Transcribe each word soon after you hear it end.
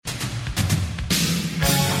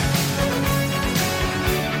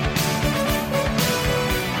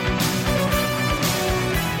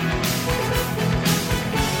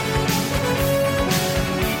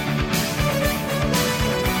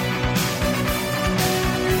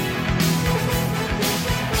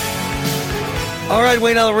All right,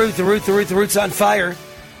 Wayne Ella Root, the Root's on fire.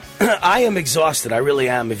 I am exhausted. I really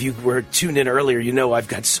am. If you were tuned in earlier, you know I've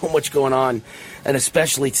got so much going on, and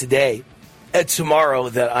especially today and tomorrow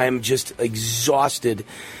that I am just exhausted.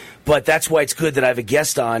 But that's why it's good that I have a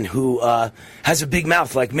guest on who has a big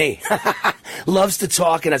mouth like me. Loves to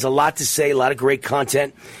talk and has a lot to say, a lot of great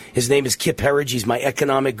content. His name is Kip Herriage. He's my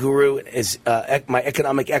economic guru, is my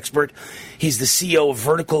economic expert. He's the CEO of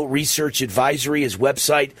Vertical Research Advisory. His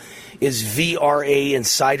website is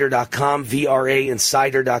VRAinsider.com,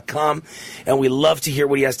 VRAinsider.com. And we love to hear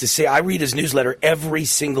what he has to say. I read his newsletter every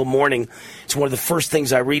single morning. It's one of the first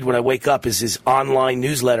things I read when I wake up is his online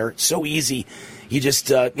newsletter. It's so easy. You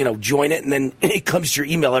just, join it, and then it comes to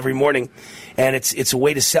your email every morning. And it's a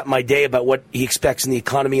way to set my day about what he expects in the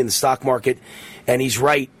economy and the stock market. And he's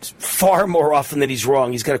right far more often than he's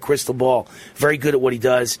wrong. He's got a crystal ball. Very good at what he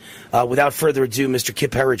does. Without further ado, Mr.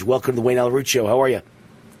 Kip Herriage, welcome to the Wayne Ella Root Show. How are you?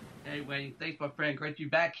 Hey, Wayne. Thanks, my friend. Great to be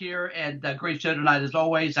back here. And great show tonight, as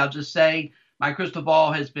always. I'll just say my crystal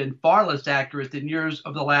ball has been far less accurate than yours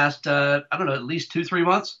over the last, at least 2-3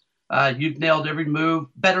 months. You've nailed every move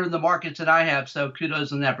better in the markets than I have, so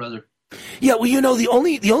kudos on that, brother. Yeah, well, the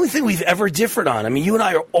only thing we've ever differed on, I mean, you and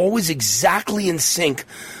I are always exactly in sync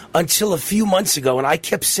until a few months ago, and I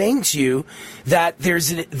kept saying to you that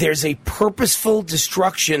there's a purposeful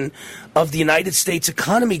destruction of the United States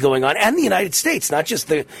economy going on, and the United States, not just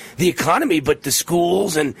the economy, but the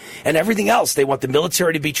schools and everything else. They want the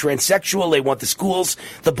military to be transsexual. They want the schools,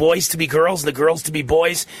 the boys to be girls and the girls to be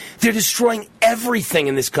boys. They're destroying everything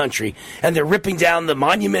in this country, and they're ripping down the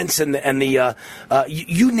monuments and the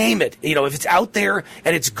you name it. You know, if it's out there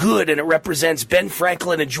and it's good and it represents Ben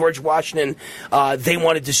Franklin and George Washington, they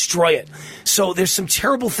want to destroy it. So there's some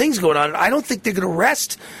terrible things going on, and I don't think they're going to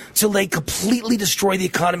rest till they completely destroy the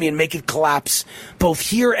economy and make it collapse both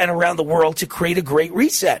here and around the world to create a great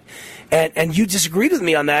reset. And you disagreed with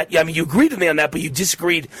me on that. I mean, you agreed with me on that, but you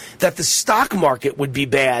disagreed that the stock market would be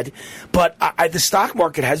bad. But the stock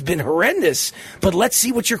market has been horrendous. But let's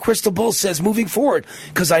see what your crystal ball says moving forward,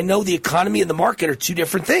 because I know the economy and the market are two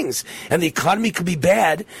different things. And the economy could be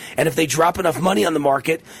bad, and if they drop enough money on the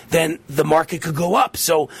market, then the market could go up.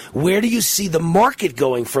 So where do you see the market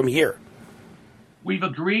going from here? We've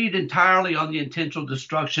agreed entirely on the intentional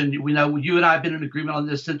destruction. We know you and I have been in agreement on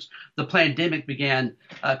this since the pandemic began,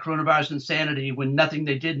 coronavirus insanity, when nothing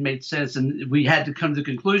they did made sense. And we had to come to the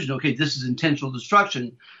conclusion, okay, this is intentional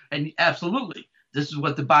destruction. And absolutely, this is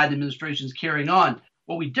what the Biden administration is carrying on.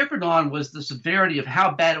 What we differed on was the severity of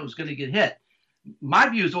how bad it was going to get hit. My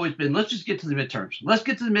view has always been, let's just get to the midterms. Let's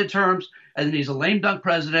get to the midterms, and then he's a lame duck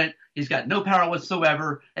president. He's got no power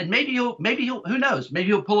whatsoever. And maybe he'll, who knows, maybe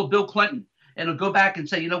he'll pull a Bill Clinton. And he'll go back and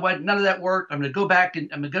say, you know what, none of that worked. I'm going to go back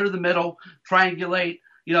and I'm going to go to the middle, triangulate.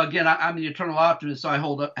 You know, again, I'm the eternal optimist, so I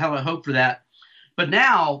hold a hope for that. But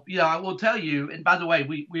now, you know, I will tell you, and by the way,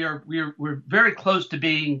 we're very close to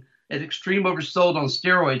being an extreme oversold on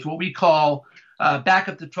steroids, what we call back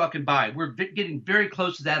up the truck and buy. We're getting very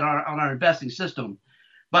close to that on our investing system.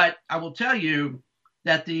 But I will tell you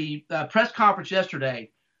that the press conference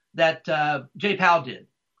yesterday that Jay Powell did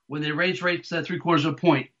when they raised rates 0.75 of a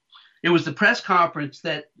point, it was the press conference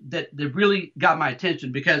that really got my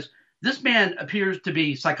attention, because this man appears to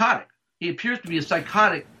be psychotic. He appears to be a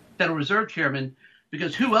psychotic Federal Reserve chairman,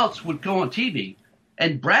 because who else would go on TV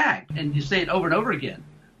and brag, and you say it over and over again,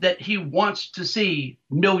 that he wants to see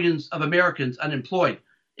millions of Americans unemployed?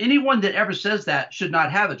 Anyone that ever says that should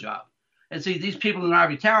not have a job. And see, these people in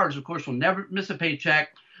Ivory Towers, of course, will never miss a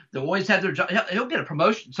paycheck. They'll always have their job. He'll get a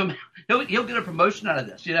promotion. He'll get a promotion out of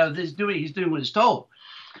this. You know, he's doing what he's told.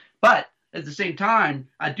 But at the same time,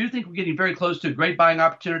 I do think we're getting very close to a great buying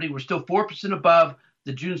opportunity. We're still 4% above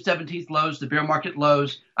the June 17th lows, the bear market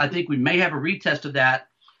lows. I think we may have a retest of that.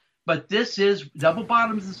 But this is double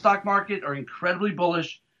bottoms in the stock market are incredibly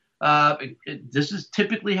bullish. This is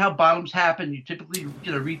typically how bottoms happen. You typically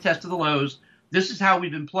get a retest of the lows. This is how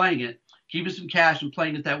we've been playing it, keeping some cash and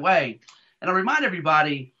playing it that way. And I remind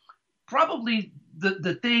everybody, probably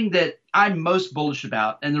the thing that I'm most bullish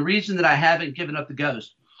about, and the reason that I haven't given up the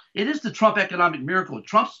ghost, it is the Trump economic miracle.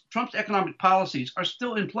 Trump's economic policies are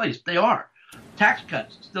still in place. They are. Tax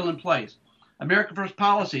cuts still in place. America First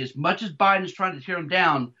policy, as much as Biden is trying to tear them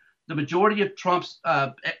down, the majority of Trump's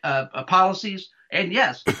policies, and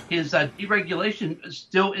yes, his deregulation is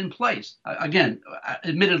still in place. Again,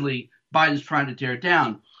 admittedly, Biden's trying to tear it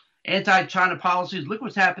down. Anti-China policies, look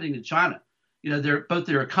what's happening in China. You know, both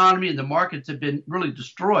their economy and the markets have been really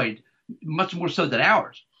destroyed, much more so than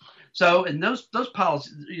ours. So, and those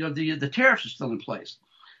policies, you know, the tariffs are still in place.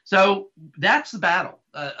 So that's the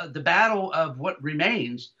battle of what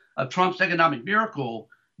remains of Trump's economic miracle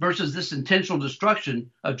versus this intentional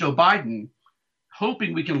destruction of Joe Biden,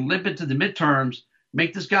 hoping we can limp into the midterms,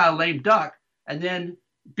 make this guy a lame duck, and then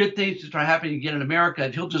good things to start happening again in America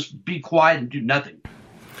if he'll just be quiet and do nothing.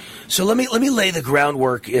 So let me lay the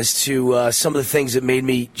groundwork as to some of the things that made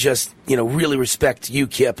me just really respect you,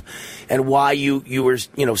 Kip, and why you were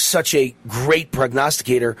such a great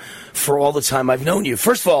prognosticator for all the time I've known you.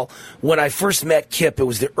 First of all, when I first met Kip, it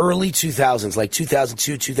was the early 2000s, like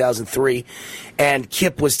 2002, 2003, and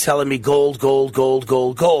Kip was telling me gold,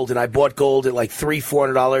 and I bought gold at like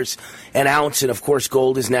 $300-400 an ounce, and of course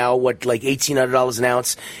gold is now like $1,800 an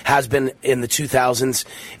ounce, has been in the 2000s,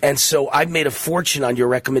 and so I've made a fortune on your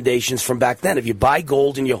recommendations from back then. If you buy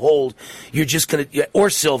gold and you hold, you're just going to, or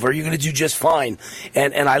silver, you're going to do just fine.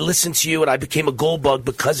 And I listened to you, and I became a gold bug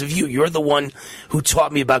because of you. You're the one who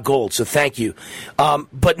taught me about gold, so thank you.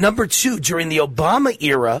 But number two, during the Obama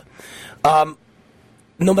era,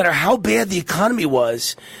 no matter how bad the economy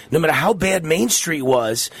was, no matter how bad Main Street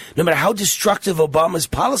was, no matter how destructive Obama's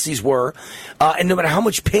policies were, and no matter how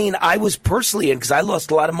much pain I was personally in, because I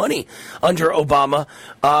lost a lot of money under Obama,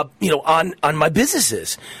 on my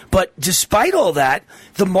businesses. But despite all that,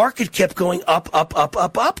 the market kept going up,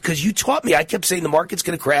 because you taught me. I kept saying the market's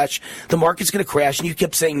going to crash, and you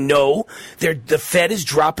kept saying no. The Fed is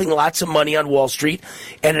dropping lots of money on Wall Street,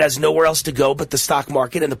 and it has nowhere else to go but the stock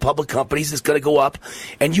market and the public companies is going to go up.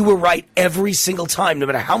 And you were right every single time, no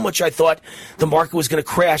matter how much I thought the market was going to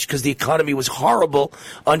crash because the economy was horrible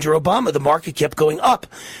under Obama. The market kept going up.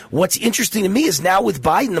 What's interesting to me is now with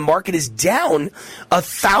Biden, the market is down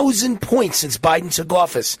 1,000 points since Biden took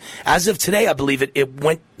office. As of today, I believe it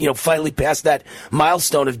went, finally past that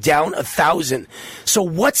milestone of down 1,000. So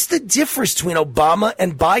what's the difference between Obama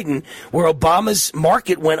and Biden, where Obama's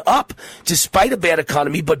market went up despite a bad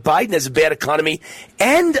economy, but Biden has a bad economy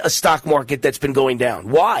and a stock market that's been going down?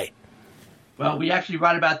 Why? Well, we actually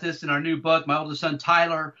write about this in our new book. My oldest son,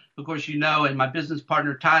 Tyler, of course, and my business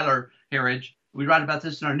partner, Tyler Herridge. We write about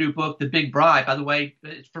this in our new book, The Big Bribe. By the way,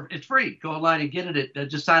 it's free. Go online and get it.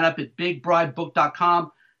 Just sign up at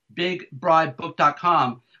bigbribebook.com,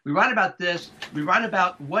 bigbribebook.com. We write about this. We write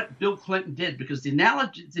about what Bill Clinton did because the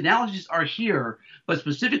analogies are here. But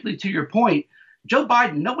specifically to your point, Joe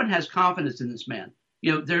Biden, no one has confidence in this man.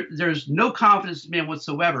 There's no confidence in this man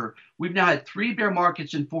whatsoever. We've now had 3 bear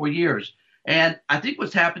markets in 4 years. And I think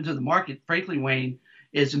what's happened to the market, frankly, Wayne,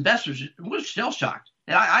 is investors were shell-shocked.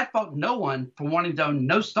 And I fault no one for wanting to own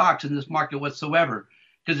no stocks in this market whatsoever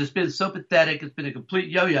because it's been so pathetic. It's been a complete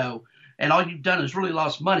yo-yo. And all you've done is really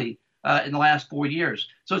lost money in the last 4 years.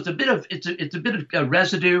 So it's a bit of a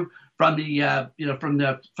residue from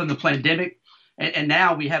the pandemic. And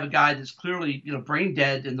now we have a guy that's clearly brain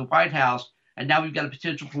dead in the White House. And now we've got a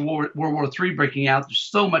potential for World War III breaking out. There's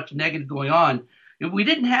so much negative going on. We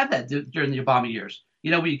didn't have that during the Obama years.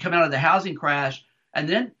 We come out of the housing crash, and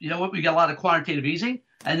then, we got a lot of quantitative easing,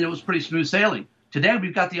 and then it was pretty smooth sailing. Today,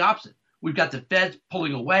 we've got the opposite. We've got the Fed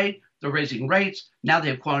pulling away. They're raising rates. Now they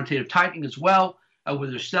have quantitative tightening as well, where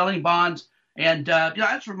they're selling bonds. And, I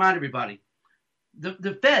just remind everybody,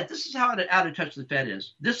 the Fed, this is how out of touch the Fed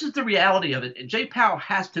is. This is the reality of it. And Jay Powell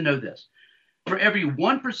has to know this. For every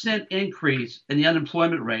 1% increase in the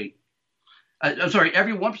unemployment rate,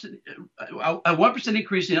 every 1%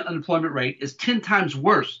 increase in the unemployment rate is 10 times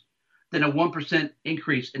worse than a 1%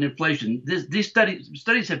 increase in inflation. These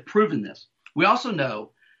studies have proven this. We also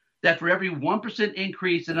know that for every 1%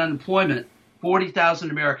 increase in unemployment,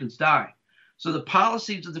 40,000 Americans die. So the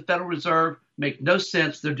policies of the Federal Reserve make no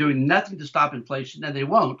sense. They're doing nothing to stop inflation, and they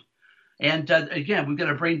won't. And again, we've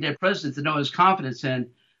got a brain-dead president that no one has confidence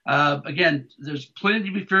in. Again, there's plenty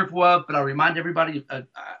to be fearful of, but I'll remind everybody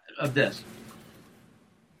of this.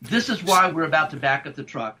 This is why we're about to back up the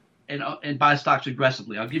truck and buy stocks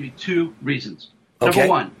aggressively. I'll give you 2 reasons. Okay. Number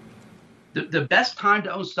one, the best time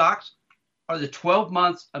to own stocks are the 12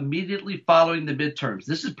 months immediately following the midterms.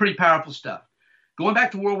 This is pretty powerful stuff. Going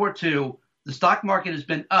back to World War II, the stock market has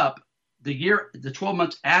been up the 12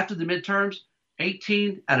 months after the midterms,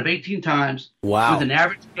 18 out of 18 times. Wow. With an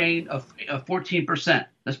average gain of 14%.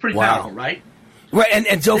 That's pretty powerful, right? Right,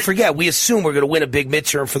 and don't forget, we assume we're going to win a big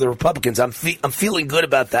midterm for the Republicans. I'm feeling good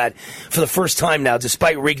about that for the first time now,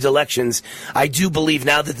 despite rigged elections. I do believe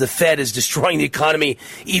now that the Fed is destroying the economy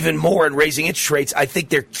even more and raising interest rates, I think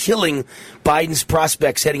they're killing Biden's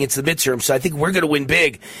prospects heading into the midterms. So I think we're going to win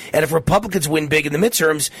big. And if Republicans win big in the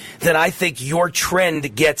midterms, then I think your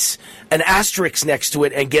trend gets an asterisk next to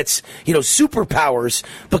it and gets, superpowers,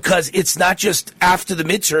 because it's not just after the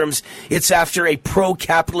midterms, it's after a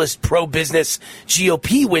pro-capitalist, pro-business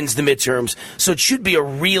GOP wins the midterms, so it should be a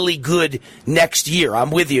really good next year. I'm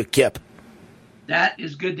with you, Kip. That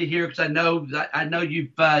is good to hear, because I know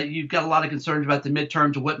you've got a lot of concerns about the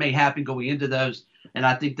midterms and what may happen going into those, and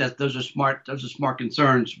I think that those are smart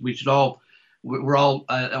concerns. We're all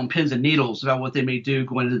on pins and needles about what they may do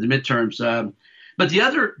going into the midterms. But the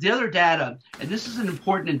other data, and this is an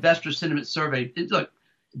important investor sentiment survey. Look,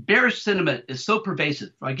 bearish sentiment is so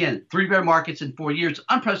pervasive. Again, 3 bear markets in 4 years,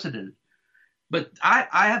 unprecedented. But I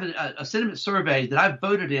have a sentiment survey that I've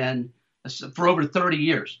voted in for over 30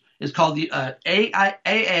 years. It's called the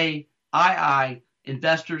AAII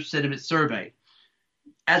Investor Sentiment Survey.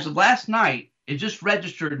 As of last night, it just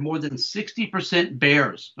registered more than 60%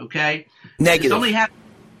 bears. Okay, negative. It's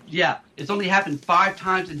only happened 5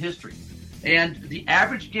 times in history. And the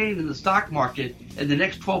average gain in the stock market in the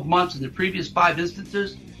next 12 months in the previous 5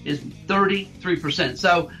 instances is 33%.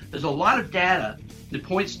 So there's a lot of data that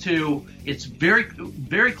points to it's very,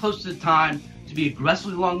 very close to the time to be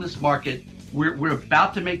aggressively long this market. We're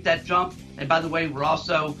about to make that jump. And by the way, we're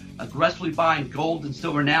also aggressively buying gold and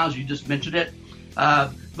silver now, as you just mentioned it.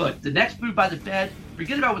 Look, the next move by the Fed,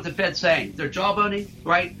 forget about what the Fed's saying. They're jawboning,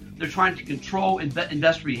 right? They're trying to control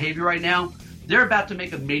investor behavior right now. They're about to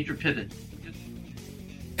make a major pivot.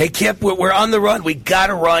 Hey, Kip, we're on the run. We got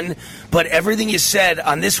to run. But everything you said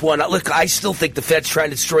on this one, look, I still think the Fed's trying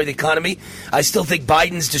to destroy the economy. I still think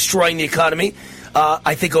Biden's destroying the economy.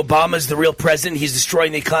 I think Obama's the real president. He's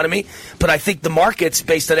destroying the economy. But I think the markets,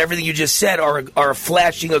 based on everything you just said, are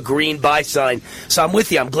flashing a green buy sign. So I'm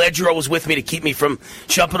with you. I'm glad you're always with me to keep me from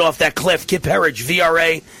jumping off that cliff. Kip Herriage,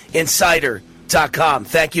 VRAinsider.com.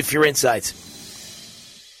 Thank you for your insights.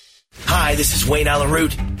 Hi, this is Wayne Allyn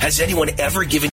Root. Has anyone ever given